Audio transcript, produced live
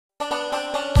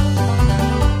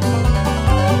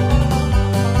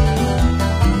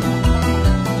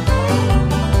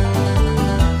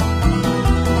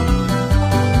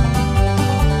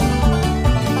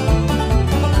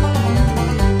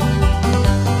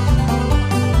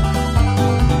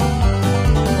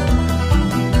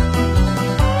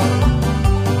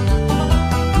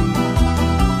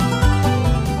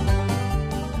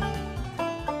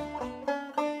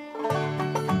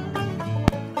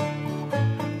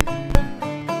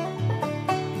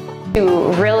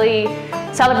to really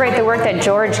celebrate the work that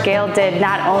George Gale did,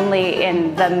 not only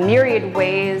in the myriad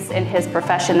ways in his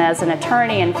profession as an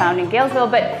attorney and founding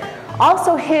Galesville, but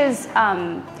also his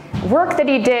work that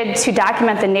he did to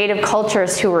document the native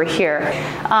cultures who were here.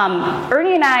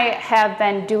 Ernie and I have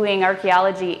been doing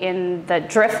archaeology in the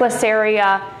Driftless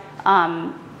area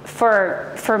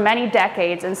for many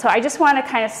decades, and so I just want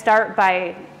to kind of start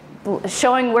by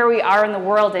showing where we are in the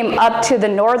world. And up to the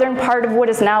northern part of what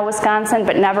is now Wisconsin,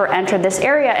 but never entered this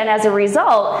area, and as a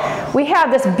result, we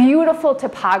have this beautiful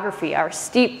topography, our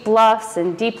steep bluffs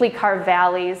and deeply carved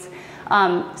valleys.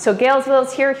 So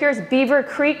Galesville's here. Here's Beaver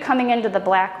Creek coming into the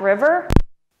Black River.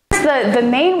 Here's the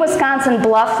main Wisconsin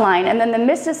bluff line, and then the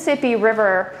Mississippi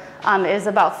River is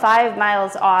about 5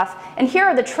 miles off. And here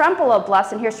are the Trempealeau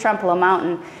Bluffs, and here's Trempealeau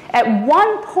Mountain. At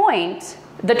one point,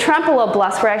 the Trempealeau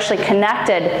Bluffs were actually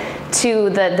connected to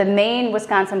the main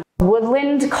Wisconsin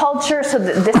woodland culture, so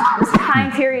this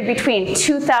time period between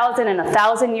 2,000 and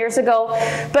 1,000 years ago.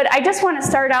 But I just want to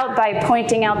start out by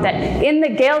pointing out that in the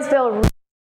Galesville region,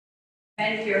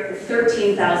 been here for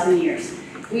 13,000 years.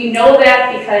 We know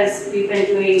that because we've been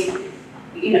doing,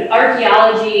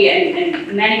 archaeology,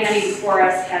 and many before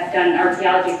us have done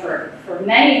archaeology for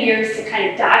many years to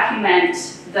kind of document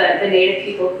the native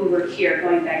people who were here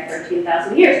going back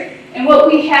 13,000 years. And what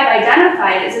we have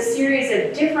identified is a series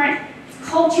of different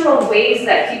cultural ways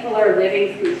that people are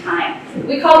living through time.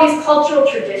 We call these cultural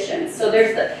traditions. So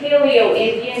there's the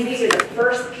Paleo-Indian. These are the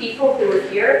first people who were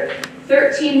here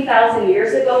 13,000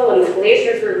 years ago when the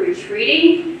glaciers were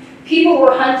retreating. People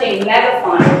were hunting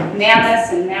megafauna,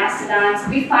 mammoths and mastodons.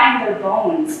 We find their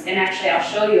bones, and actually I'll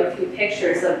show you a few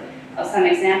pictures of some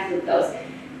examples of those.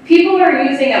 People are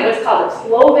using what's called a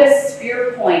Clovis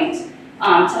spear point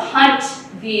to hunt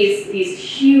these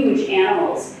huge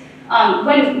animals.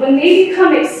 When they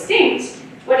become extinct,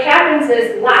 what happens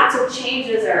is lots of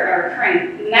changes are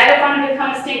occurring. Megafauna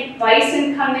become extinct,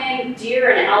 bison come in,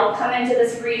 deer and elk come into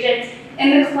this region,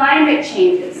 and the climate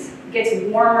changes. It gets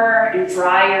warmer and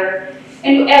drier.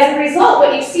 And as a result,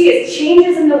 what you see is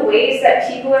changes in the ways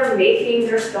that people are making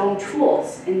their stone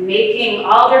tools and making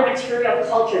all their material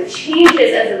culture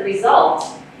changes as a result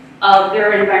of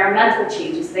their environmental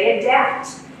changes. They adapt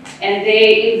and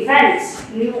they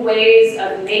invent new ways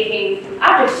of making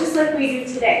objects just like we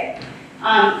do today.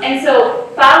 And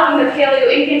so following the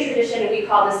Paleo-Indian tradition, we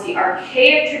call this the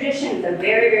Archaic tradition, the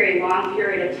very long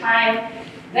period of time.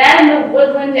 Then the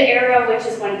woodland era, which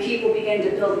is when people begin to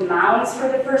build mounds for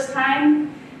the first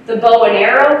time. The bow and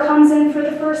arrow comes in for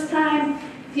the first time.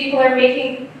 People are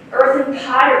making earthen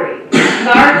pottery,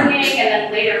 gardening, and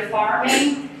then later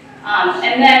farming.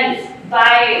 And then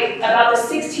by about the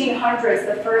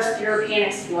 1600s, the first European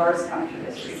explorers come through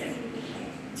this region.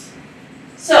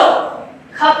 So,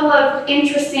 a couple of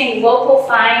interesting local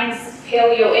finds.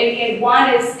 Paleo-Indian.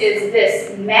 One is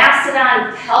this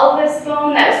mastodon pelvis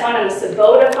bone that was found on the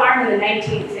Sabota farm in the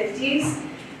 1950s.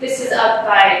 This is up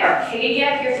by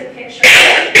Arcadia. Here's a picture of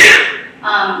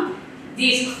it.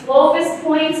 These Clovis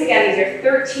points, again, these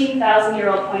are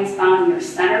 13,000-year-old points found near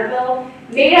Centerville,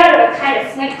 made out of a kind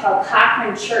of flint called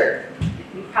Cochrane chert.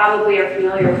 You probably are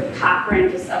familiar with Cochrane,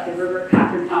 just up the river,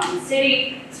 Cochrane Mountain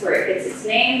City. That's where it gets its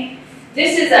name.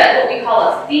 This is what we call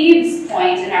a Thebes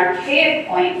point, an archaic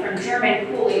point from German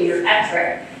Cooley near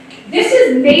Ettrick. This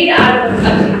is made out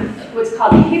of what's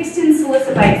called Hixton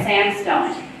silicified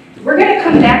sandstone. We're going to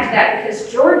come back to that because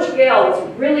George Gale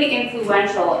was really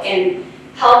influential in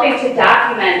helping to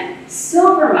document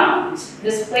Silver Mound,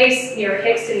 this place near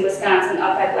Hixton, Wisconsin,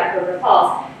 up by Black River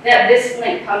Falls, that this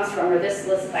flint comes from, or this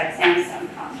silicified sandstone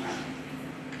comes from.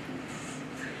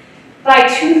 By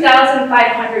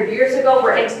 2,500 years ago,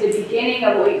 we're into the beginning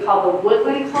of what we call the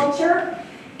woodland culture,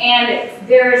 and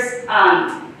there's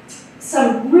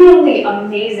some really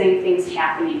amazing things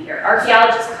happening here.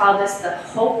 Archaeologists call this the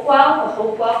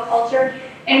Hopewell culture,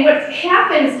 and what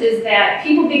happens is that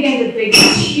people begin to dig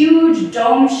huge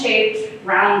dome-shaped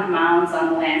round mounds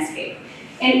on the landscape.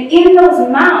 And in those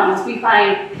mounds, we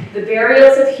find the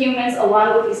burials of humans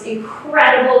along with these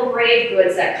incredible grave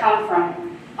goods that come from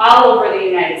all over the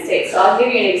United States. So I'll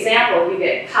give you an example. You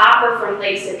get copper from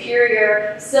Lake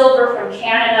Superior, silver from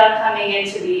Canada coming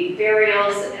into the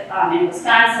burials in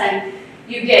Wisconsin.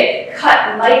 You get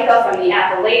cut mica from the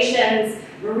Appalachians,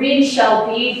 marine shell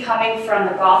bead coming from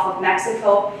the Gulf of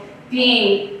Mexico,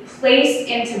 being placed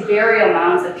into burial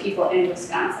mounds of people in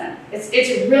Wisconsin. It's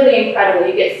really incredible.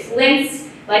 You get flints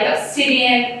like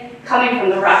obsidian coming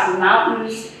from the Rocky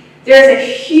Mountains. There's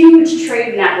a huge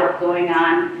trade network going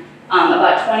on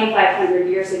about 2,500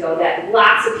 years ago that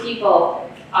lots of people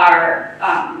are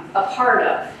a part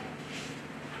of.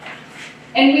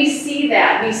 And we see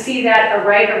that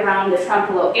right around the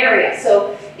Trempealeau area.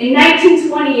 So in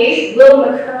 1928, Will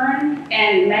McKern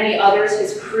and many others,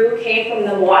 his crew, came from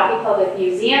the Milwaukee Public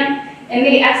Museum, and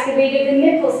they excavated the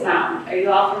Nichols Mound. Are you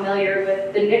all familiar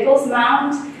with the Nichols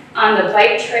Mound on the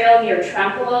bike trail near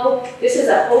Trempealeau? This is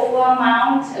a Hopewell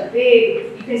Mound,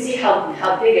 you can see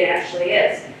how big it actually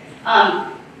is.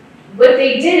 What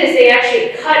they did is they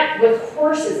actually cut with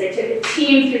horses. They took a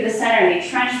team through the center and they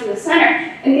trenched through the center,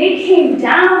 and they came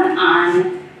down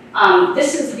on,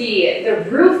 this is the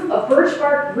roof, a birch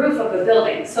bark roof of a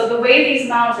building. So the way these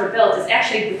mounds are built is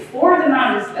actually before the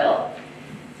mound is built,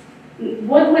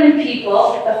 woodland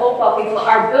people, the Hopewell people,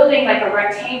 are building like a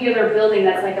rectangular building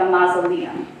that's like a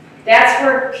mausoleum. That's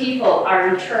where people are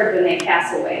interred when they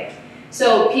pass away.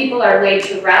 So people are laid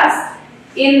to rest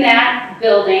in that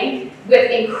building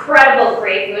with incredible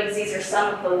grave goods. These are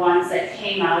some of the ones that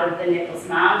came out of the Nichols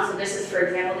Mound. So this is, for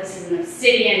example, this is an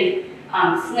obsidian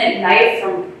flint knife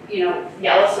from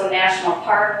Yellowstone National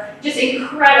Park. Just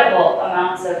incredible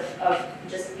amounts of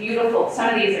just beautiful.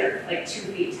 Some of these are like 2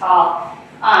 feet tall.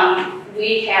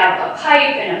 We have a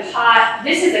pipe and a pot.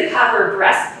 This is a copper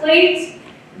breastplate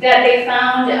that they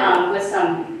found with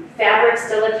some fabric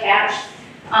still attached.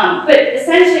 But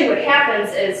essentially what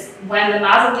happens is when the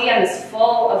mausoleum is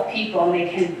full of people and they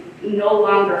can no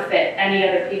longer fit any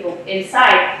other people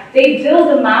inside, they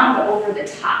build a mound over the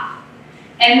top.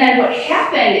 And then what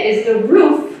happened is the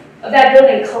roof of that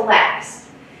building collapsed.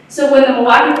 So when the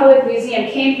Milwaukee Public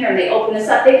Museum came here and they opened this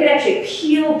up, they could actually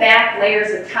peel back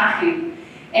layers of time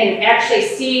and actually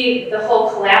see the whole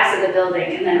collapse of the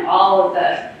building and then all of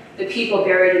the people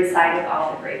buried inside with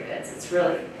all the grave goods. It's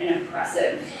really an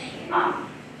impressive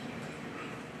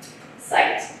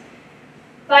site.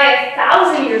 By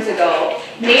 1,000 years ago,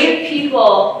 Native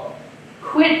people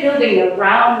quit building the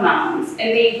round mounds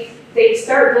and they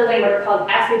start building what are called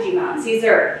effigy mounds. These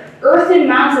are earthen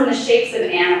mounds in the shapes of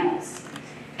animals.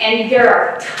 And there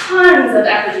are tons of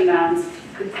effigy mounds,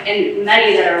 and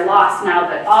many that are lost now,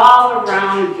 but all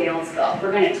around Galesville.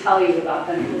 We're going to tell you about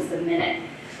them in just a minute.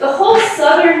 The whole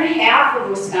southern half of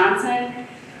Wisconsin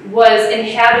was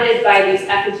inhabited by these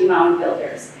effigy mound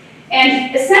builders.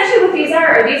 And essentially what these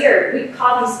are, we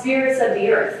call them spirits of the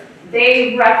earth.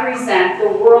 They represent the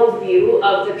worldview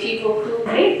of the people who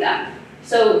made them.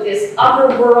 So this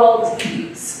upper world,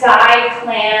 sky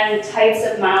clan types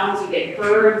of mounds, you get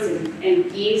birds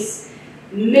and geese.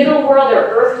 Middle world or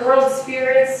earth world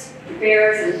spirits,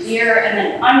 bears and deer, and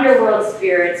then underworld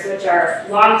spirits, which are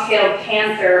long-tailed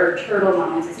panther or turtle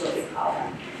mounds is what we call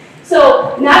them.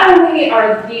 So not only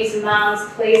are these mounds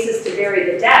places to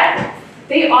bury the dead,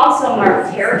 they also mark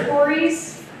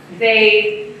territories.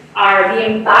 They are the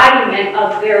embodiment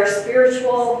of their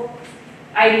spiritual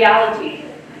ideology.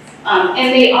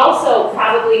 And they also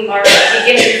probably mark the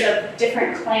beginnings of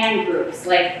different clan groups,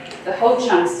 like the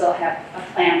Ho-Chunk still have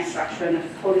a clan structure, and the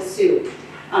Dakota-Sioux,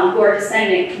 who are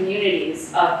descendant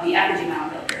communities of the effigy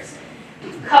mound builders.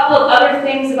 A couple of other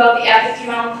things about the effigy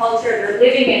mound culture: they're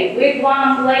living in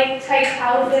wigwam-like type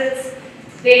houses.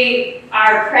 They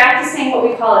are practicing what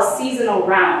we call a seasonal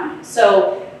round.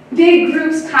 So big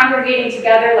groups congregating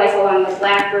together, like along the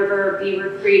Black River,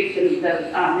 Beaver Creek, and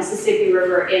the Mississippi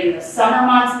River in the summer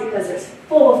months, because it's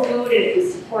full of food and it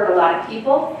can support a lot of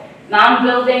people. Mound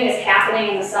building is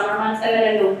happening in the summer months, and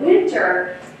then in the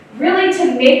winter, really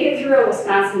to make it through a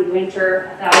Wisconsin winter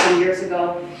 1,000 years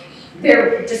ago,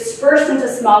 they're dispersed into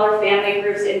smaller family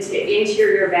groups, into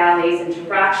interior valleys, into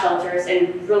rock shelters,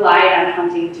 and relied on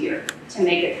hunting deer to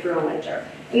make it through a winter.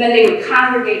 And then they would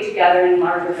congregate together in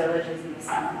larger villages in the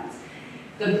summer months.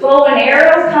 The bow and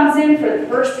arrow comes in for the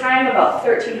first time about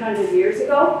 1,300 years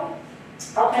ago.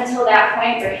 Up until that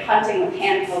point, they're hunting with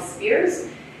handheld spears.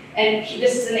 And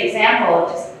this is an example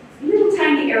of just little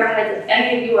tiny arrowheads. If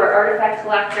any of you are artifact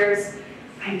collectors,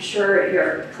 I'm sure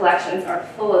your collections are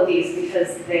full of these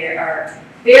because they are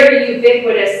very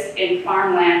ubiquitous in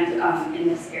farmland in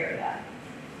this area.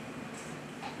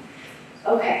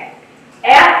 Okay.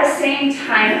 At the same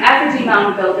time, effigy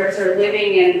mound builders are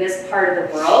living in this part of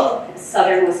the world,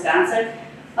 southern Wisconsin.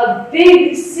 A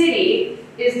big city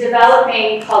is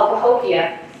developing called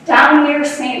Cahokia down near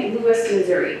St. Louis,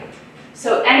 Missouri.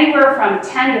 So anywhere from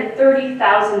 10 to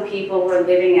 30,000 people were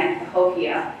living at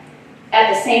Cahokia.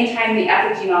 At the same time, the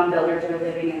effigy mound builders are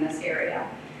living in this area.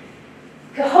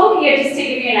 Cahokia, just to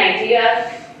give you an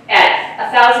idea,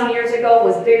 at 1,000 years ago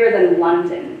was bigger than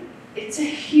London. It's a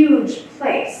huge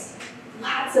place.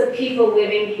 Lots of people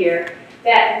living here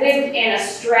that lived in a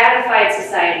stratified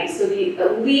society. So the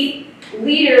elite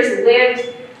leaders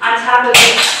lived on top of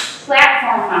these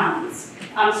platform mounds.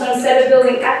 So instead of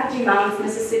building effigy mounds,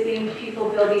 Mississippian people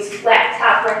build these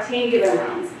flat-top rectangular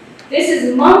mounds. This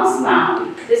is Monk's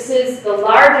Mound. This is the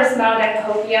largest mound at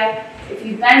Cahokia. If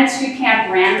you've been to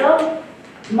Camp Randall,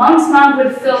 Monk's Mound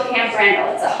would fill Camp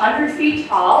Randall. It's 100 feet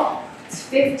tall. It's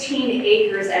 15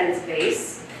 acres at its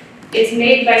base. It's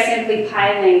made by simply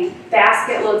piling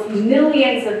basket loads,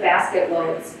 millions of basket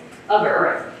loads of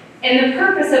earth. And the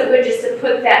purpose of which is to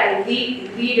put that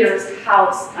elite leader's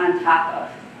house on top of.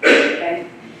 Okay?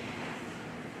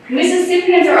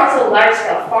 Mississippians are also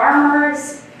large-scale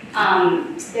farmers.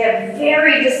 They have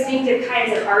very distinctive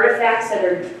kinds of artifacts that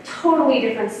are totally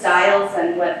different styles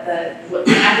than what the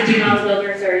effigy mound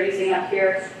builders are using up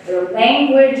here. Their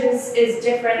language is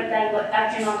different than what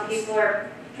effigy mound people are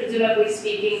presumably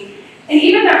speaking. And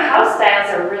even their house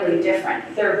styles are really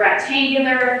different. They're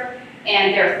rectangular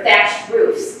and they're thatched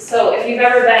roofs. So if you've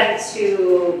ever been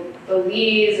to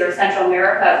Belize or Central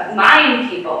America, Mayan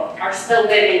people are still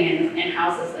living in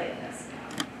houses like this.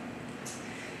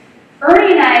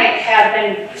 Ernie and I have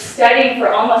been studying for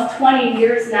almost 20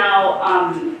 years now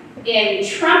in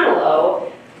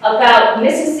Trempealeau about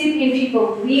Mississippian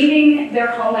people leaving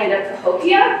their homeland of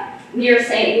Cahokia near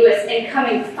St. Louis and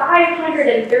coming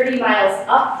 530 miles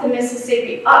up the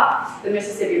Mississippi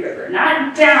River,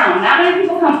 not down. Not many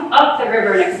people come up the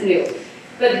river in a canoe.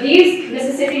 But these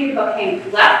Mississippian people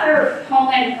left their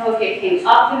homeland in Cahokia, came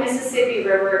up the Mississippi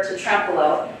River to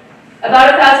Trempealeau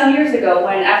about 1,000 years ago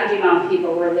when effigy mound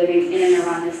people were living in and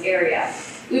around this area.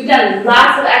 We've done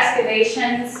lots of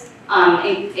excavations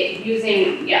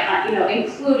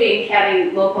including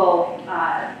having local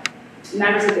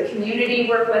members of the community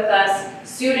work with us,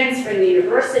 students from the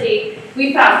university.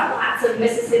 We found lots of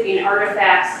Mississippian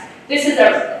artifacts. This is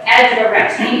the edge of a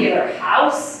rectangular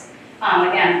house.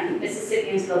 Again,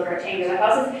 Mississippians build rectangular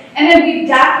houses. And then we've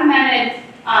documented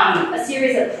a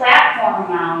series of platform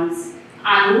mounds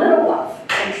on Little Bluff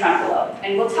in Trempealeau.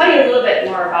 And we'll tell you a little bit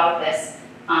more about this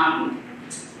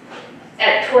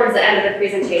towards the end of the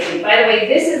presentation. By the way,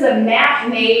 this is a map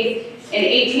made in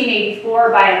 1884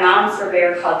 by a mound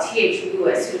surveyor called T.H.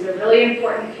 Lewis, who's a really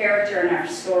important character in our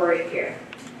story here.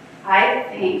 I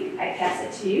think I pass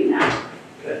it to you now.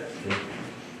 Okay.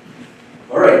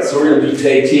 All right, so we're going to do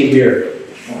tag team here.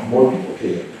 More people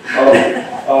came.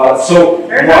 There's a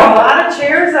lot of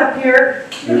chairs up here.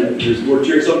 There's more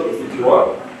chairs up if you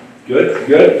want. Good,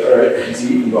 good. All right, he's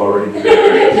eating already. All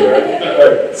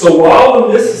right. So while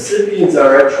the Mississippians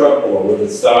are at Trempealeau, where the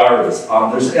star is,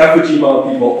 there's effigy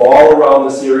mound people all around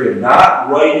this area, not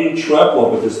right in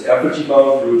Trempealeau, but there's effigy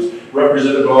mound groups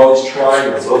represented by all these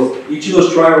triangles. Each of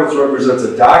those triangles represents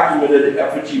a documented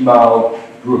effigy mound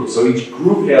group. So each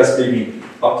group has maybe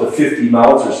up to 50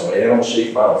 mounds or so,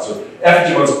 animal-shaped mounds. So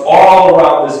effigy mounds all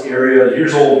around this area.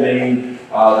 Here's Old Main.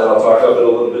 That I'll talk about a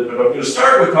little bit, but I'm going to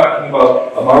start with talking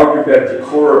about a mound group at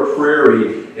Decorah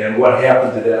Prairie and what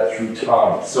happened to that through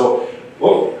time. So,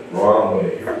 wrong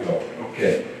way, here we go.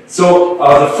 Okay. So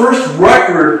the first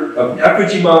record of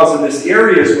effigy mounds in this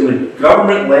area is when the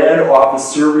government land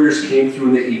office surveyors came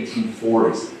through in the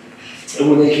 1840s. And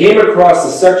when they came across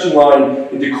the section line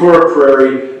in Decorah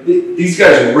Prairie, these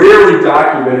guys rarely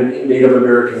documented Native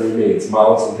American remains,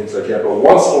 mounds and things like that, but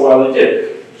once in a while they did.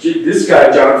 This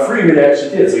guy, John Freeman,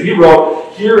 actually did. So he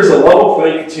wrote, here is a level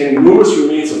plain containing numerous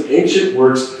remains of ancient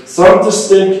works, some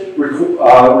distinct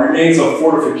remains of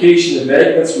fortification,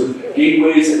 embankments with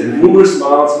gateways, and numerous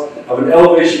mounds of an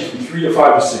elevation from 3 to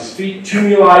 5 to 6 feet,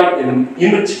 tumuli in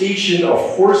imitation of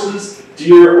horses,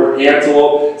 deer, or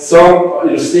antelope,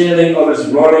 some standing, others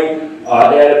running,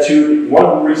 attitude,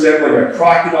 one resembling a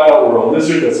crocodile or a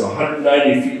lizard that's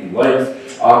 190 feet in length.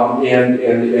 And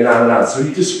on and on. So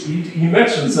he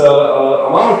mentions a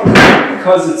mound group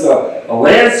because it's a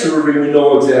land survey. We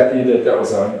know exactly that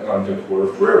was on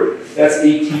Decorah Prairie. That's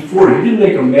 1840. He didn't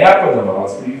make a map of the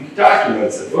mounds, but he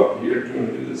documents it. Look, you're going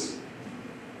to do this.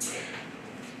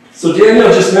 So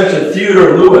Danielle just mentioned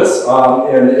Theodore Lewis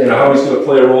and how he's going to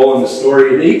play a role in the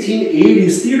story. In the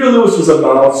 1880s, Theodore Lewis was a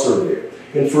mound surveyor,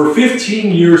 and for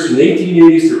 15 years, from the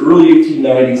 1880s to early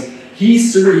 1890s. He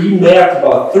mapped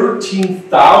about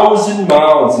 13,000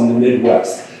 mounds in the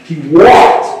Midwest. He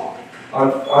walked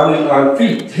on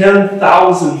feet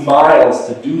 10,000 miles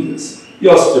to do this. He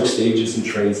also took stages and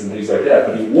trains and things like that,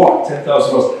 but he walked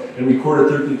 10,000 miles and recorded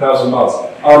 13,000 miles.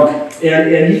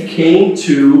 And he came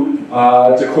to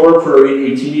Decorah Prairie in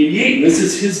 1888. This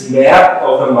is his map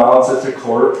of the mounds at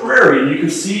Decorah Prairie. And you can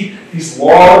see these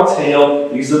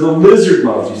long-tailed, these are the lizard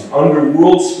mounds, these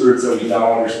underworld spirits that we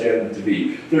now understand them to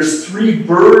be. There's 3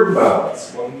 bird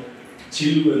mounds.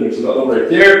 2, and there's another one right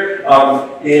there,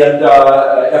 and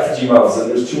Effigy Mounds, and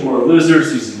there's 2 more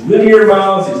lizards, these linear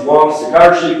mounds, these long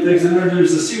cigar-shaped things, and then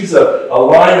there's a series of a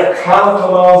line of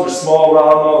conical mounds or small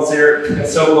round mounds there, and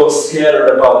some of those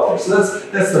scattered about there. So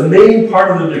that's the main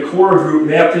part of the Decorah group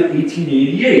mapped in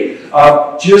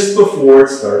 1888, just before it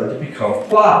started to become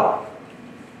plowed.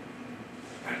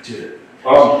 I did it.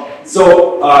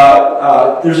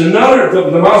 There's another,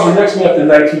 the mounds were next mapped in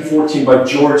 1914 by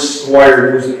George Squire,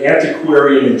 who was an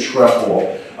antiquarian in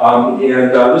Trempealeau.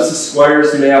 This is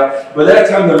Squire's map. By that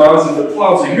time, the mounds had been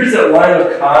plowed. So here's that line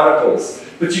of conicals.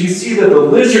 But you can see that the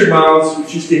lizard mounds,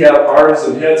 which used to have arms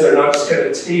and heads, are now just kind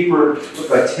of tapered, look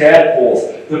like tadpoles.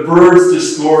 The birds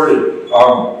distorted.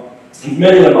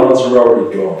 Many of the mounds are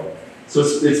already gone. So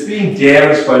it's being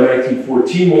damaged by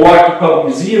 1914. Milwaukee Public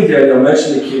Museum, Danielle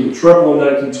mentioned, they came to Trempealeau in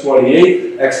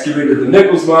 1928, excavated the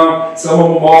Nichols Mound. Some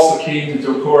of them also came to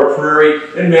Decorah Prairie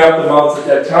and mapped the mounds at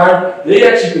that time. They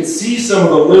actually could see some of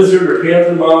the lizard or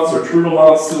panther mounds or turtle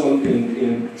mounds still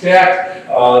intact.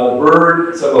 The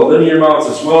bird, some of the linear mounds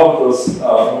as well, but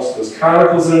most of those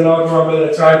conicals that are now gone by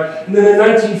that time. And then in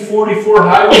 1944,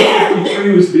 Highway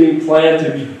 53 was being planned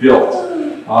to be built.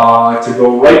 To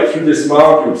go right through this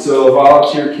mound group. So a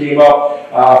volunteer came up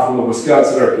from the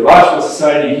Wisconsin Archeological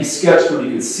Society. He sketched what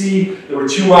he could see. There were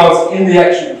 2 mounds in the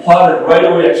actual plotted right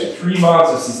away, actually 3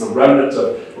 mounds. This is the remnant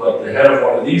of like the head of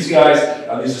one of these guys.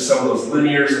 These are some of those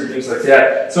linears and things like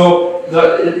that. So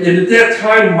at that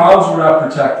time, mounds were not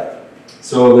protected.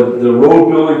 So the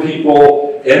road building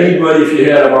people, anybody, if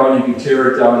you had a mound, you could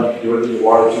tear it down, you could do anything you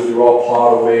wanted to. They were all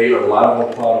plowed away, or a lot of them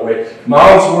were plowed away.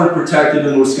 Mounds weren't protected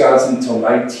in Wisconsin until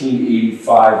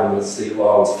 1985 when the state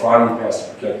law was finally passed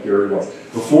to protect buried mounds.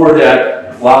 Before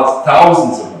that,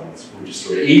 thousands of mounds were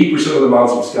destroyed. 80% of the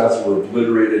mounds in Wisconsin were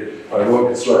obliterated by road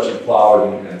construction,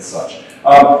 plowing, and such.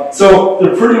 So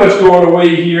they're pretty much going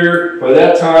away here. By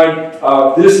that time,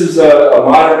 this is a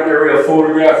modern aerial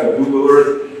photograph, a Google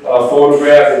Earth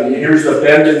photograph, and here's the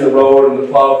bend in the road and the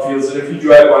plowed fields, and if you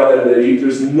drive by that at 8,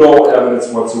 there's no evidence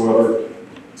whatsoever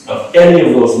of any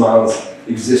of those mounds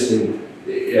existing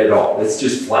at all. It's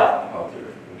just flat out there,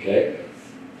 okay?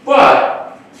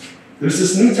 But there's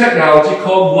this new technology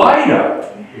called LiDAR,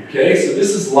 okay? So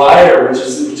this is LiDAR, which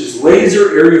is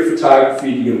laser area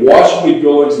photography. You can watch away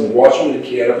buildings and watch away the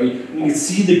canopy, and you can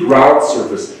see the ground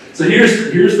surface. So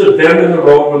here's the bend in the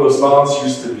road where those mounds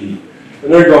used to be.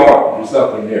 And they're gone. There's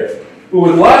nothing there. But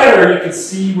with LiDAR, you can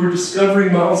see we're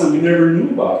discovering mounds that we never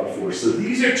knew about before. So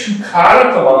these are 2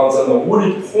 conical mounds on the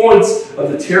wooded points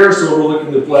of the terrace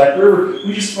overlooking the Black River.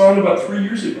 We just found about 3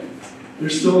 years ago.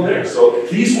 They're still there. So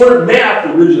these weren't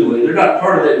mapped originally. They're not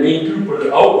part of that main group, or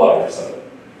they're outliers of it.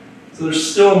 So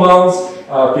there's still mounds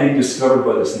being discovered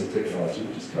by this new technology,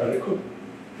 which is kind of cool.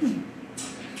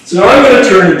 So now I'm going to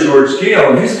turn to George Gale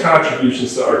and his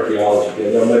contributions to archaeology.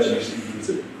 And I mentioned he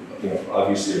was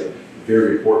obviously a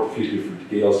very important figure for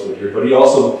Gale's foot here, but he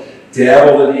also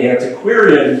dabbled in the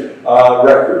antiquarian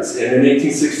records. And in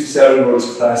 1867, wrote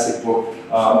his classic book,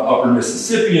 Upper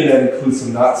Mississippi, and that includes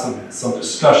some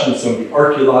discussion of some of the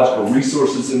archaeological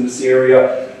resources in this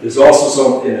area. There's also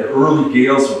some in the early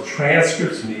Gale's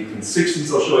transcripts from the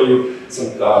 1860s. I'll show you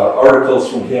some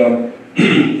articles from him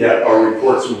that are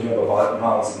reports from him about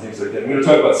mounds and things like that. I'm going to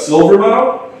talk about Silver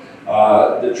Mound,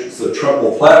 the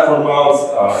Trempealeau platform mounds,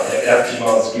 and Effigy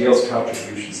Mounds, Gale's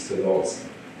contributions to those.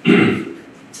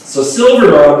 So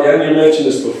Silver Mound, Danielle mentioned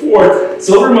this before,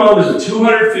 Silver Mound is a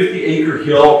 250-acre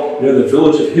hill near the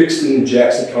village of Hickston in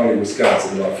Jackson County,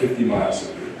 Wisconsin, about 50 miles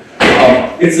from here.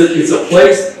 It's a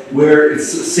place where it's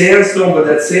sandstone, but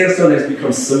that sandstone has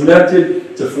become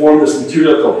cemented to form this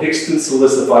material called Hickston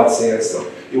silicified sandstone.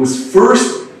 It was the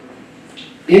first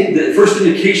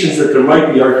indications that there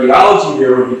might be archaeology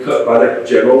there would be cut by the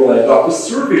general land office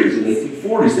surveyors in the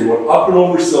 1840s. They went up and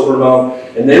over Silver Mound,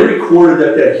 and they recorded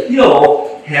that that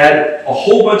hill had a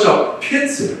whole bunch of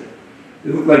pits in it.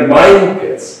 They looked like mining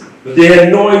pits, but they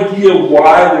had no idea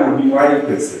why there would be mining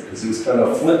pits there, because it was kind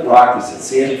of flint rock, they said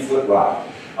sandy flint rock.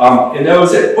 And that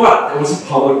was it, but it was a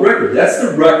public record. That's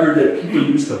the record that people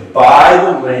used to buy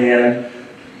the land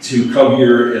to come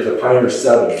here as a pioneer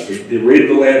settlers. They raided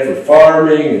the land for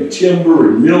farming and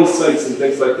timber and mill sites and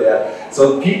things like that.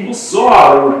 So people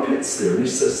saw there were pits there, and they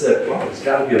said, wow, there's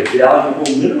got to be a valuable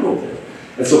mineral there.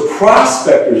 And so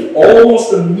prospectors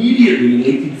almost immediately in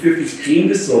the 1850s came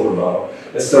to Silver Mound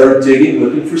and started digging,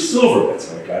 looking for silver.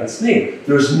 That's how it got its name.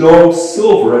 There's no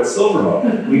silver at Silver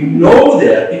Mound. We know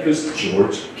that because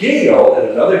George Gale and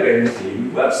another guy named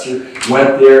David Webster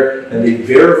went there and they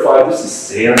verified this is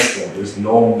sandstone. There's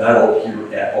no metal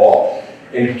here at all.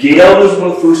 And Gale was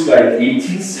one of the first guys in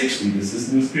 1860. This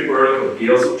is a newspaper article,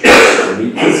 Gale's in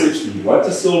 1860. He went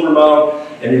to Silver Mound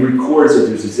and he records that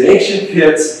there's these ancient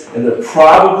pits, and they were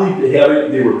probably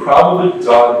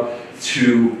dug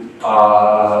to,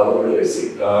 what did I say?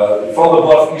 Follow the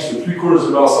bluff east with 3/4 of a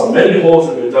mile, so many holes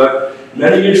have been dug.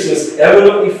 Many years since,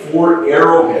 evidently for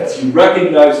arrowheads. He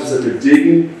recognizes that they're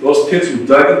digging, those pits were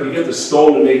dug to get the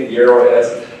stone to make the arrowheads,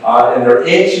 and they're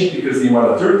ancient because of the amount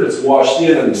of dirt that's washed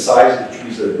in and the size of the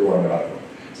trees that are growing out of them.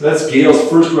 So that's Gale's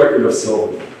first record of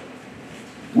silver.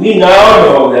 We now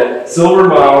know that Silver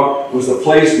Mound was the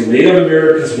place where Native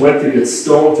Americans went to get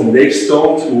stone to make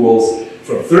stone tools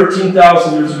from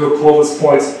 13,000 years ago, Clovis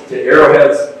points, to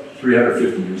arrowheads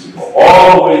 350 years ago,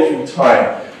 all the way through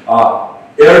time.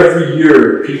 Every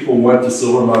year, people went to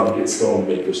Silver Mound to get stone to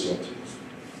make their stone tools.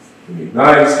 They made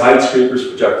knives, hide scrapers,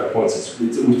 projectile points.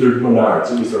 It was their menards.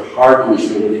 It was their hardware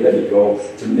store where they had to go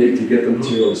to get the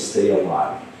material to stay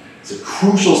alive. It's a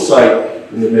crucial site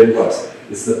in the Midwest.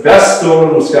 It's the best stone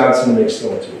in Wisconsin to make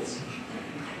stone tools.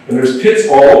 And there's pits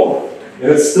all over,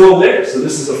 and it's still there. So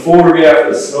this is a photograph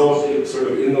of the snow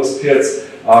sort of in those pits.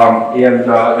 And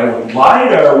with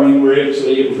LiDAR, we were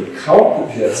actually able to count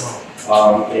the pits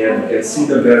and see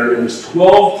them better. And there's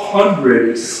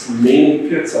 1,200 remaining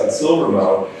pits on Silver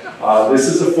Mound. This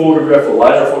is a photograph, a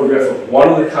LiDAR photograph of one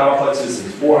of the complexes.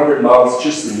 There's 400 mounds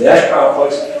just in that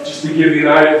complex. Just to give you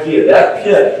an idea, that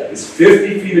pit is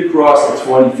 50 feet across and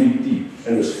 20 feet deep.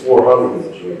 And there's 400 of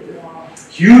those right there.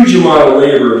 Huge amount of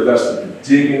labor invested to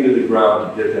dig into the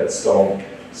ground to get that stone.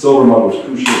 Silver Mound was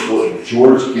crucially important.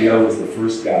 George Gale was the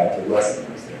first guy to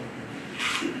recognize that.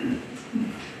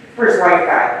 First white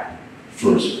guy.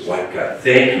 First white guy.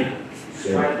 Thank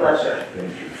you. My pleasure.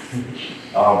 Thank you.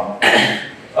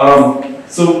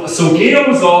 So Gale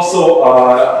was also,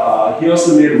 he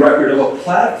also made a record of a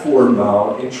platform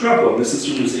mound in Trempealeau. This is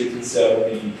from his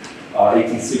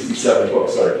 1867 book,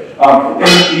 sorry. And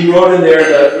he wrote in there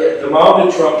that the mound at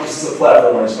Trempealeau, this is a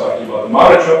platform I was talking about, the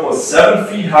mound at Trempealeau is 7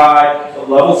 feet high, a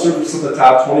level surface at the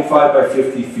top, 25 by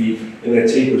 50 feet, and it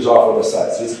tapers off on the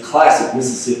side. So it's a classic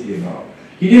Mississippian mound.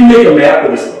 He didn't make a map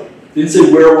of this one. Didn't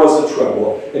say where it was in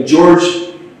Trempealeau. And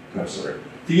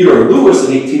Theodore Lewis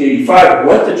in 1885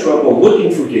 went to Trempealeau looking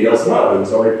for Gale's mound. It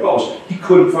was already published. He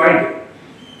couldn't find it.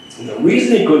 And the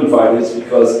reason he couldn't find it is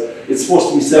because it's supposed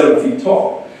to be 7 feet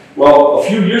tall. Well, a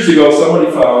few years ago,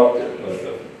 somebody found,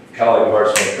 a colleague of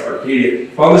ours from Arcadia,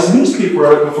 found this newspaper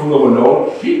article from the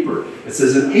Winona paper. It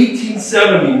says in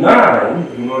 1879,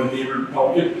 the Winona paper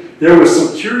Republican, there was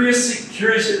some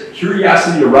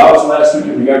curiosity aroused last week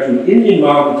in regard to an Indian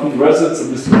mound between the residents of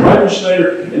Mr.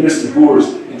 Reinschneider and Mr. Boers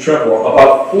in Trempealeau.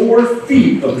 About 4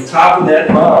 feet of the top of that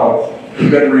mound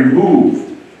had been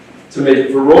removed to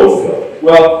make for road fill.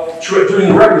 Well, during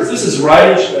the records, this is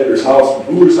Reinschneider's house,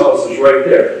 the Boers' house is right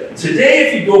there. Today,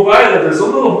 if you go by there, there's a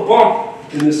little bump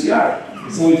in this yard.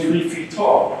 It's only 3 feet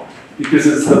tall because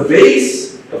it's the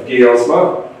base of Gale's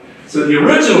mound. So the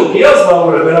original Gale's mound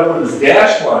would have been up where this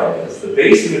dash line is. The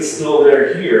base of it's still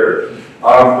there here,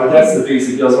 but that's the base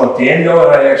of Gale's mound. Danielle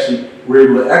and I actually were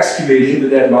able to excavate into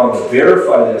that mound to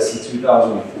verify this in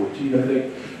 2014, I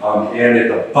think. And at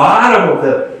the bottom of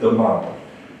the mound,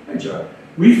 hi John,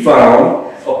 we found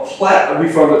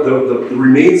the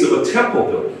remains of a temple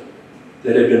building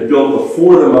that had been built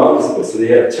before the mound was built. So they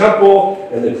had a temple,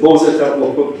 and they closed that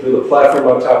temple, built a platform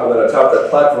on top, and then on top of that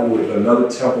platform would have been another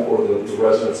temple or the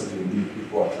residence of the elite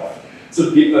people on top. So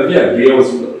again, Gale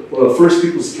was one of the first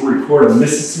people to record a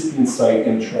Mississippian site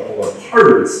in Trempealeau.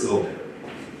 Part of it's still there.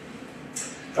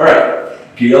 All right,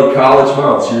 Gale College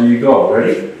Mounds, here you go.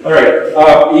 Ready? All right,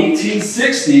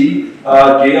 1860,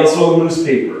 Galesville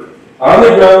newspaper. On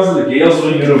the grounds of the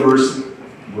Galesville University,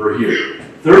 we're here.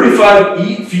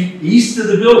 35 feet east of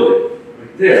the building,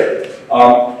 right there,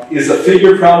 is a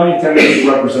figure probably intended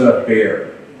to represent a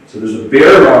bear. So there's a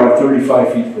bear around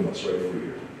 35 feet from us right over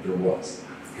here. There was.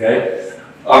 Okay?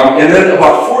 And then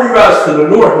about 40 rods to the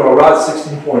north, well, a rod's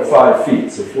 16.5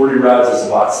 feet. So 40 rods is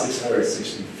about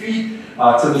 660 feet.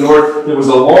 To the north, there was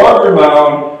a longer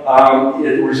mound.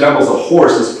 It resembles a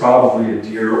horse. It's probably a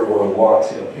deer or a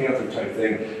long-tailed panther type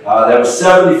thing. That was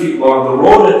 70 feet long. The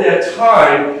road at that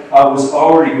time was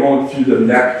already going through the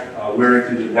neck, wearing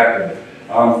through the neck of it.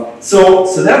 So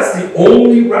that's the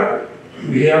only record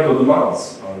we have of the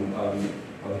mounds on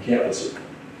the campus.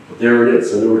 But there it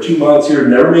is. So there were 2 mounds here.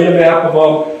 Never made a map of them.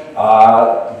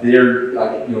 You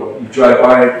drive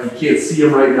by, you can't see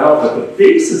them right now, but the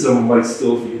bases of them might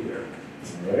still be there.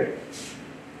 All right.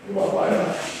 What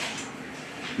about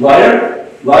LiDAR?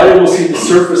 LiDAR will see the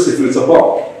surface if it's a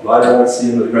bump. LiDAR won't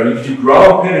see into the ground. You can do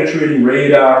ground penetrating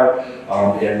radar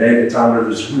and magnetometer.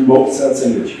 There's remote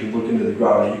sensing that you can look into the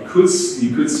ground. You could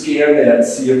scan that and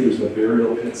see if there's a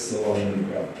burial pit still under the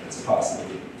ground. It's a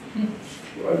possibility.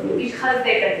 Because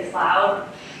they've been plowed,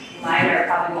 LiDAR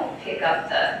probably won't pick up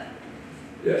the...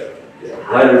 Yeah.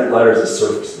 LiDAR is a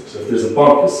surface thing. So if there's a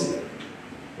bump, you'll see it.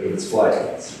 If it's flat,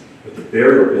 you'll see it. But the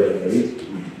burial pit underneath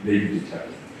may be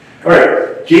detected. All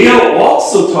right. Gale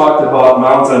also talked about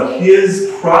mounds on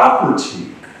his property,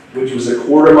 which was a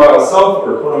quarter mile south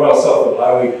of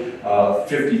Highway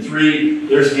 53.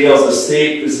 There's Gale's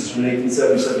estate. This is from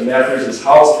 1877 map. There's his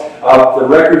house. The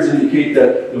records indicate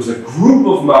that there was a group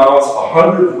of mounds,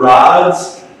 100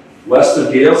 rods west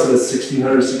of Gale, so that's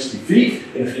 1,660 feet.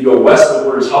 And if you go west of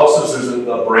where his house is, there's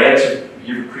a branch of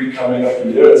Beaver Creek coming up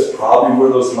through there. That's probably where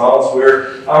those mounds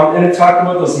were. And it talked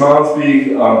about those mounds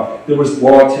being, there was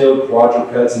long-tailed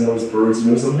quadrupeds, and there was birds, and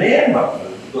there was a man mound,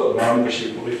 the mound in the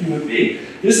shape of a human being.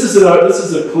 This is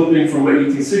a clipping from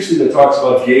 1860 that talks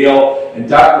about Gale and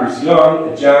Doctors Young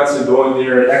and Johnson going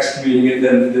there and excavating it,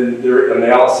 and then their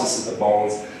analysis of the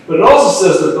bones. But it also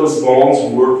says that those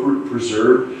bones were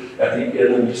preserved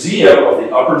in the Museum of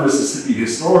the Upper Mississippi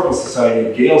Historical Society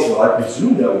in Galesville. I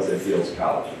presume that was at Gale's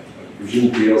College. I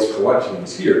presume Gale's collection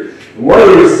was here. And one of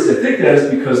the reasons I think that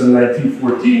is because in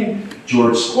 1914,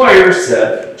 George Squire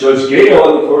said Judge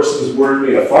Gale, in the course of his work,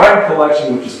 made a fine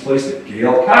collection which was placed at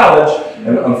Gale College,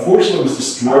 and unfortunately was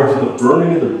destroyed through the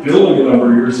burning of the building a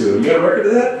number of years ago. You got a record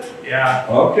of that? Yeah.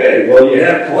 Okay, well, you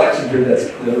had a collection here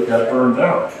that got burned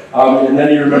down. And then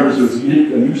he remembers it was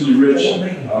unusually rich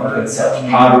and such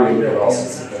pottery and all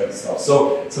sorts of that stuff.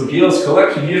 So Gale's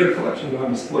collection, he had a collection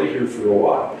on display here for a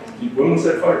while. When was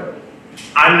that fire?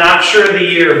 I'm not sure the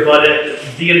year, but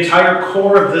the entire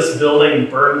core of this building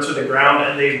burned to the ground,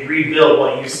 and they rebuilt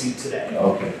what you see today.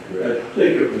 Okay, great. I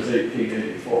think it was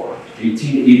 1884.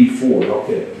 1884,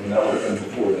 okay. And that would have been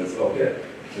before this, okay.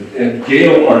 And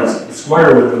Gale, or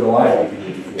Squire, would have been alive in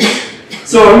 1884.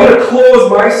 So I'm going to close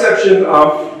my section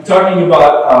talking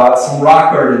about some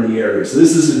rock art in the area. So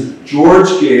this is George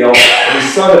Gale, and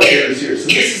his son appears here. So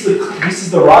this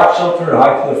is the rock shelter at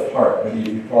High Cliff Park. And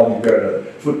you probably got a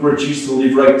footbridge used to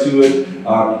lead right to it. You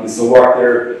can still walk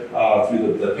there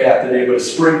through the path today, but a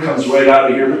spring comes right out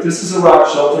of here. But this is a rock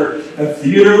shelter. And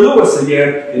Theodore Lewis, again,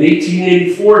 in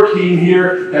 1884 came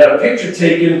here, had a picture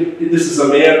taken. This is a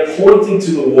man pointing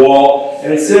to the wall.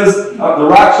 And it says, the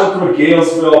rock shelter of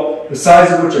Galesville, the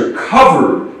sides of which are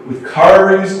covered with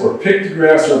carvings or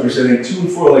pictographs representing 2- and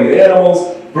 4-legged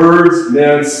animals, birds,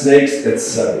 men, snakes,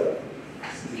 etc.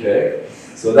 Okay?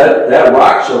 So that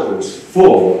rock shelter was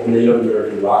full of Native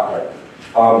American rock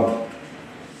art.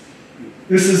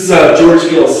 This is George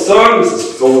Gale's son. This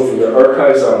is going from the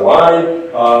archives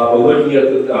online. We're looking at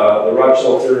the rock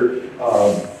shelter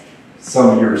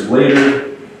some years later.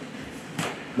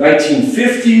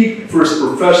 1950, first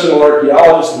professional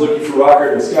archaeologist looking for rock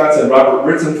art in Wisconsin, Robert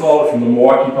Ritzenthaler from the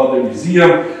Milwaukee Public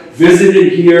Museum,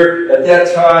 visited here. At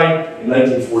that time, in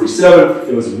 1947,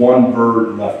 there was one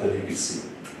bird left that he could see.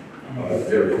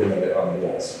 Everything on the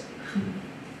walls.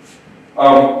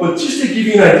 But just to give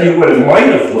you an idea of what it might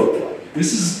have looked like,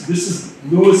 this is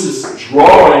Lewis's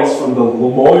drawings from the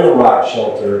Lamoille Rock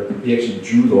Shelter. He actually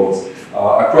drew those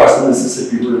across the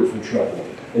Mississippi River from Trempealeau.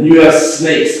 And you have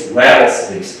snakes,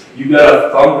 rattlesnakes, you've got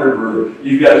a thunderbird,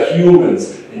 you've got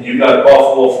humans, and you've got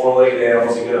buffalo, 4-legged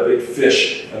animals, you've got a big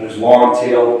fish, and there's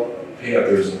long-tailed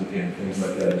panthers and things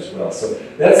like that as well. So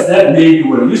that may be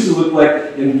what it used to look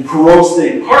like. In Perot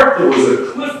State Park, there was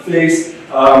a cliff face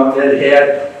that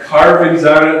had carvings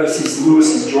on it. This is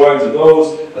Lewis's drawings of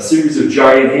those, a series of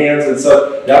giant hands and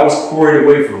such. That was quarried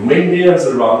away from wing dams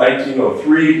at around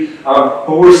 1903. But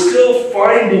we're still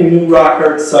finding new rock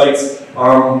art sites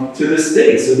to this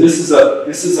day. So this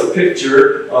is a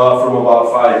picture from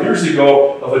about 5 years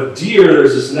ago of a deer.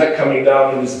 There's his neck coming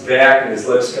down in his back and his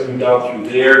legs coming down through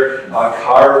there,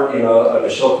 carved in a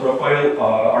shelter up by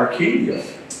Arcadia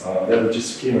that we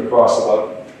just came across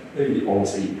about maybe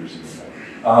almost 8 years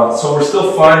ago. So we're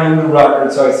still finding new rock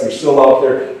art sites. They're still out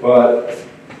there, but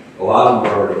a lot of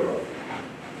them are already gone.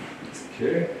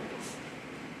 Okay.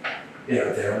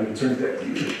 Yeah, there, I'm going to turn it back to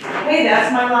you. Hey,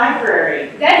 that's my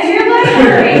library. That's your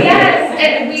library, yes.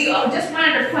 And we just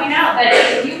wanted to point out that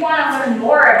if you want to learn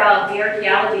more about the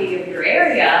archaeology of your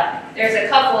area, there's a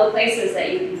couple of places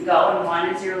that you can go, and one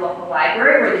is your local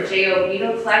library where the J.O.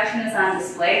 Beadle collection is on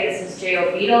display. This is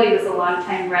J.O. Beadle. He was a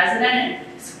longtime resident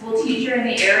and school teacher in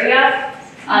the area,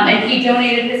 and he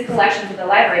donated his collection to the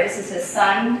library. This is his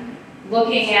son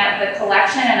looking at the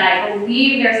collection, and I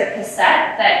believe there's a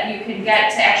cassette that you can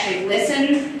get to actually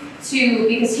listen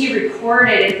because he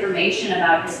recorded information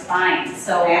about his finds.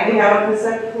 So And we have a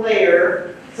cassette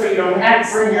player, so you don't have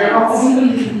to bring your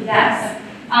own. Yes.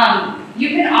 You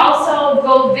can also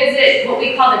go visit what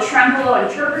we call the Trempealeau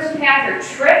Interpretive Path or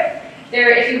TRIP. There,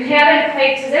 if you haven't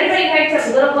hiked, has anybody hiked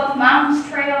up Little Bluff Mountains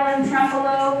Trail in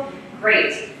Trempealeau?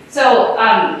 Great. So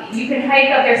you can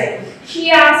hike up, there's a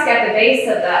kiosk at the base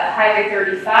of the Highway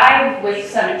 35 with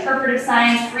some interpretive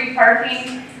signs, free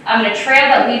parking, and a trail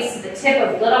that leads to the tip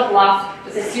of Little Bluff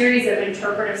with a series of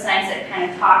interpretive signs that kind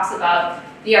of talks about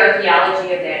the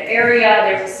archaeology of that area.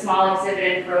 There's a small exhibit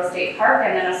in Thoreau State Park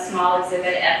and then a small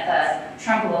exhibit at the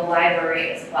Trempealeau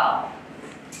Library as well.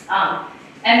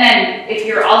 And then if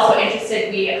you're also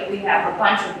interested, we have a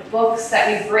bunch of books that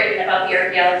we've written about the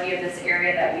archaeology of this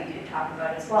area that we could talk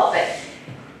about as well. But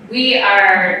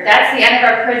that's the end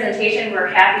of our presentation. We're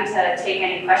happy to take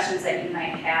any questions that you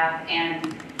might have.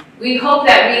 And we hope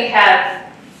that we have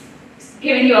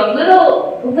given you a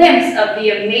little glimpse of the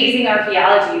amazing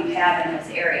archaeology you have in this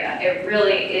area. It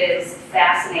really is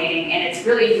fascinating and it's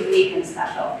really unique and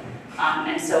special.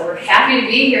 And so we're happy to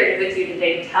be here with you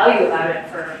today to tell you about it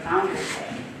for Founders Day.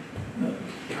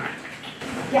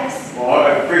 Yes? Well,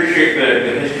 I appreciate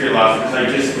the history lesson because I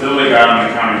just literally got on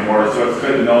the county board, so it's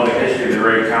good to know the history of the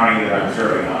very county that I'm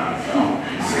serving on. So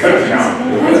it's good to know.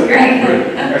 That's great.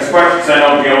 Especially since I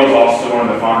know Gail was also one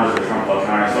of the founders of Trempealeau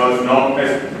County, so it's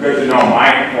good to know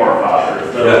my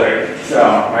forefathers, literally. So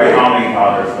my founding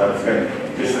fathers, so that's good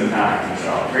just in time.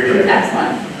 So appreciate it.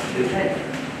 Excellent. Good.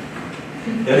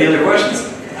 Any other questions?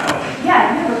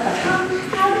 Yeah, you have a question.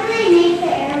 How do they make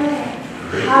the arrowhead?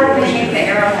 How do they make the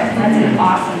arrowhead? That's an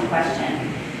awesome question.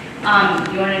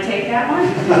 You want to take that one?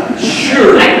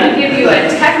 Sure. I can give you a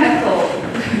technical.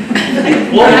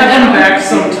 We'll have him back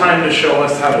sometime to show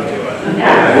us how to do it.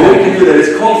 Yeah. Well, we can do that.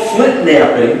 It's called flint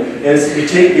napping, and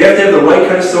you have to have the right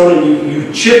kind of stone, and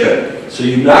you chip it. So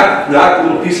you knock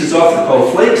little pieces off. They're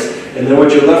called flakes, and then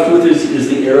what you're left with is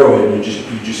the arrowhead. You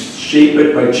just shape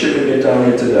it by chipping it down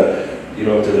into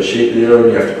the shape of the arrow,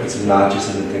 and you have to put some notches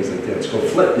in and things like that. It's called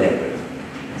flint napping.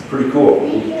 It's pretty cool.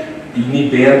 You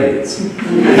need Band-Aids. Have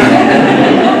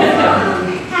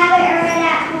an arrowhead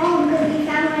at home because we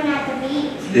found one at the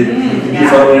beach. You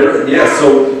found an arrow? Yeah, so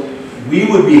we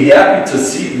would be happy to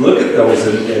look at those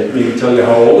and maybe tell you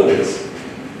how old it is.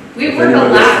 We work a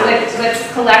lot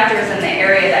with collectors in the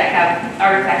area that have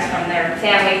artifacts from their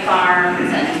family farms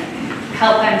and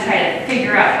help them try to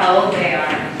figure out how old they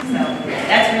are. So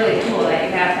that's really cool that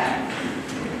you have that.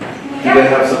 Did they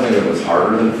have something that was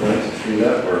harder than flint to do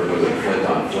that, or was it flint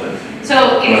on flint?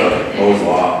 So Bow's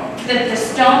law. the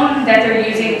stone that they're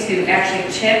using to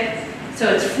actually chip,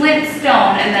 so it's flint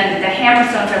stone, and then the hammer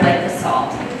stones are like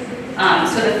basalt.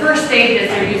 So the first stage is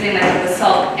they're using like a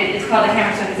basalt. It's called a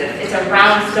hammer stone because it's a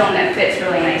round stone that fits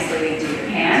really nicely into your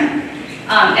hand.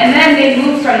 And then they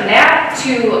move from that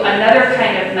to another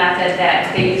kind of method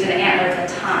that they use an antler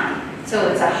baton. So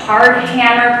it's a hard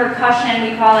hammer percussion,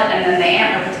 we call it, and then the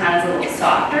antler baton is a little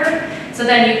softer. So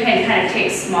then you can kind of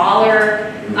take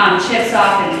smaller chips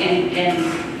off and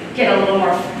get a little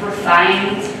more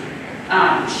refined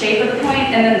shape of the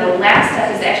point. And then the last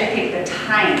step is to actually take the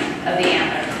tine of the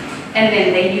antler. And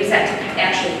then they use that to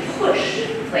actually push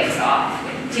flakes off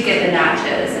to get the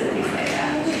notches and things like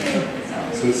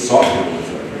that. So it's softer.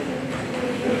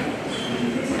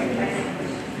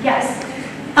 Yes.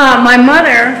 My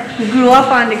mother, who grew up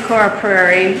on Decorah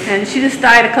Prairie, and she just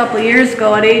died a couple years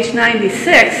ago at age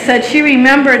 96, said she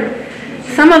remembered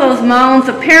some of those mounds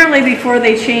apparently before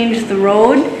they changed the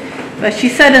road. But she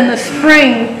said in the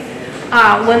spring,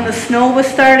 when the snow was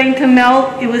starting to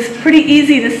melt, it was pretty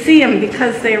easy to see them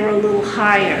because they were a little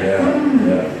higher.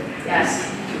 Yeah.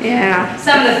 Yes. Yeah.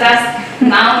 Some of the best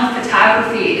mound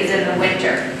photography is in the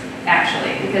winter,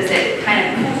 actually, because it kind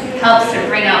of helps to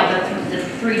bring out the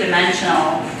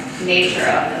three-dimensional nature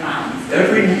of the mounds.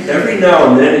 Every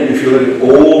now and then, if you look at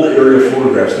old area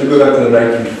photographs, we go back to the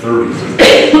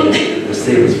 1930s. The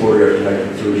state was photographed in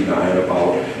 1939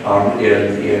 about,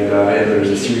 and there's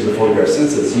a series of photographs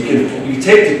since then. So you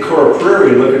take the Decorah Prairie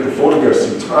and look at the photographs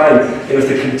through time, and if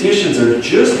the conditions are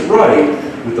just right,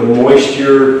 with the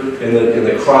moisture and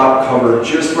the crop cover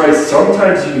just right,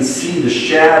 sometimes you can see the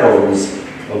shadows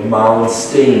of mound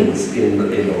stains in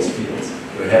those fields.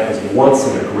 It happens once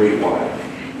in a great while.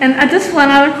 And just one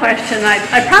other question.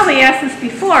 I probably asked this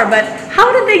before, but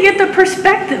how did they get the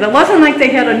perspective? It wasn't like they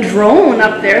had a drone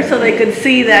up there so they could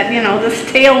see that,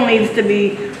 this tail needs to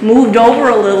be moved over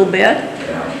a little bit.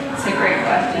 That's a great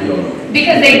question.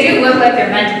 Because they do look like they're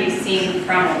meant to be seen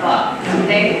from above.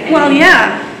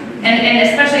 Yeah. And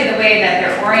especially the way that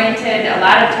they're oriented. A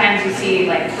lot of times you see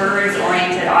like birds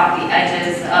oriented off the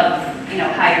edges of,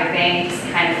 higher banks,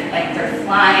 kind of like they're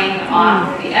flying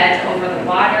off the edge over the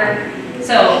water.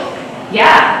 So,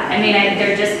 yeah, I mean,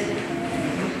 they're just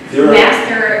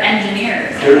master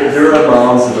engineers. There are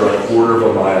mounds that are a quarter of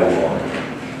a mile long.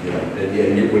 You know,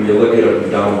 and when you look at them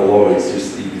down below, it's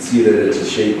just, you can see that it's a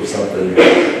shape of something.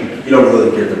 You don't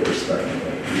really get the perspective.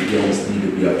 You almost need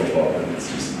to be up above it. It's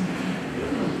just.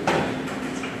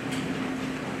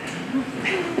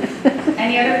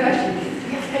 Any other questions?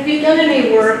 Have you done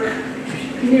any work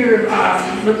near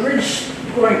the bridge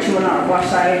going to an west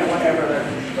side or whatever,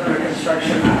 the under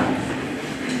construction?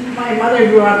 My mother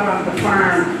grew up on the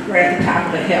farm right at the top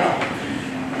of the hill,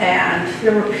 and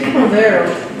there were people there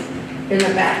in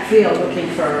the back field looking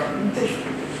for.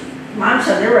 Mom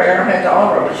said there were arrowheads all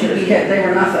over, but they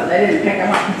were nothing. They didn't pick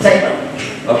them up and save them.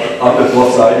 Up at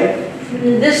Bluff Siding?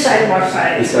 This side of west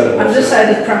side. This side of on this side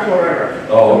of the Trempealeau River.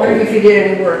 Oh, I'm wondering if you did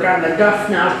any work on the Duff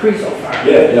now Prezel farm.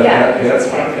 Yeah, that's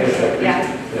fine.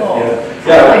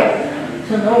 I'd like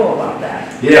to know about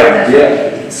that.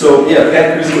 Yeah. So,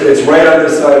 Pat Creasy, it's right on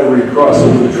this side where you cross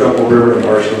over the Trempealeau River and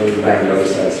Marshall and on the other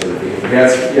side sort of thing.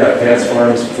 Pat's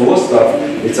farm is full of stuff.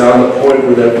 It's on the point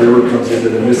where that river comes into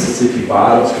the Mississippi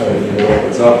bottoms, kind of,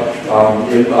 opens up.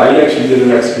 And I actually did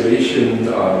an excavation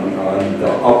on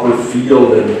the upper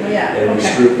field, and we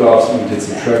stripped off, we did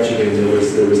some trenching, and there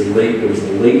was a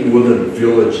late woodland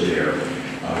village there.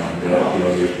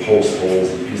 There's post holes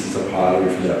and pieces of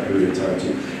pottery from that period of time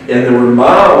too. And there were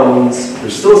mounds,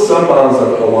 there's still some mounds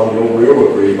along the old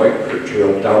railroad grade bike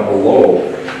trail down below,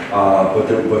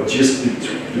 but just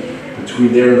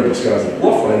between there and the Wisconsin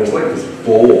Bluff line, there's like this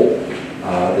bowl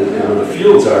where the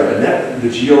fields are, and the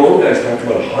GLO guys talked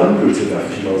about hundreds of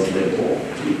effigy mounds in that bowl.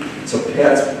 So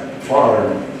Pat's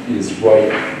farm is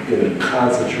right in a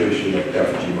concentration of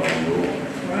effigy mound rule.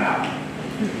 Wow.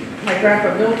 My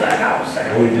grandpa built that house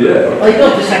there. Oh, he did? Well, he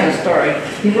built the second story.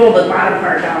 He rolled the bottom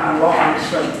part down on logs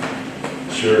from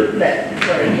that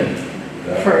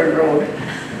Fern Road.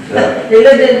 Yeah. They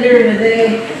lived in during the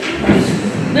day.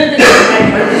 Lived in the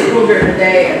night, went to school during the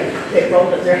day, and they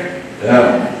rolled it there.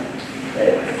 Yeah.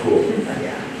 Anyway. Cool.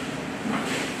 Yeah.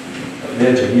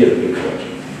 Imagine he had a big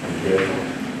collection.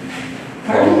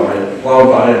 Plowing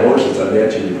behind horses, I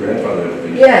imagine your grandfather had a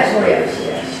big yes.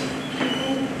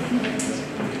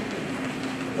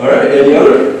 All right, any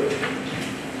other?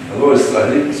 Otherwise, I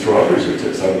think strawberries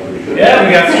are sounding pretty good. Yeah,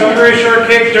 we got strawberry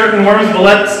shortcake, dirt and worms, but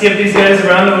let's give these guys a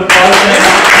round of applause.